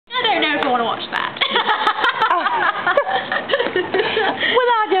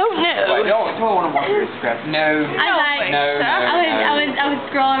subscribe. No. I was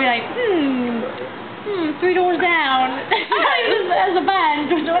scrolling like, $3 down. As a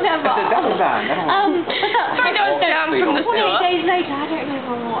band, whatever. That was bad. I don't know. $3 down from the 28 days later, I don't know if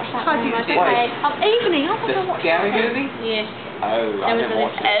I watched that movie. Evening, I think I watched that. The movie? Yes. Oh, I haven't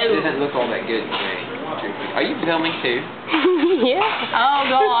watched it. It doesn't look all that good to me. Are you filming too? Yeah. Oh,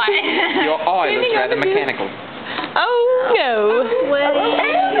 God. Your eye looks rather mechanical. Oh, no.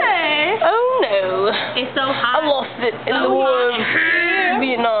 Oh, no. It's so hot. I lost it in the war of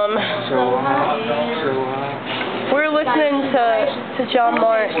Vietnam. We're listening to John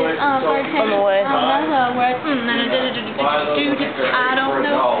Mark on the way. Another word. I don't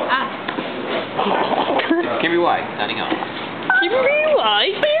know. Kimberly White, signing off. Kimberly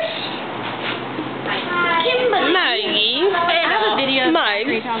White? Maggie. I have a video of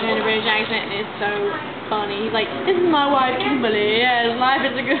Maggie talking in a British accent, and it's so funny. He's like, "This is my wife, Kimberly. Yes, life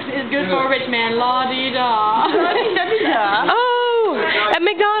is good for a rich man. La dee da." Oh, at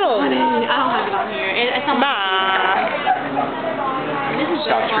McDonald's. I don't have it on here. It's on my. This is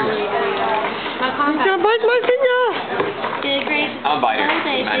so funny. My contact. You're gonna bite my finger. I'm a biter.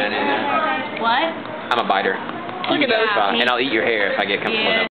 You might not know that. What? I'm a biter. Look at those. And I'll eat your hair if I get comfortable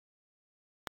enough.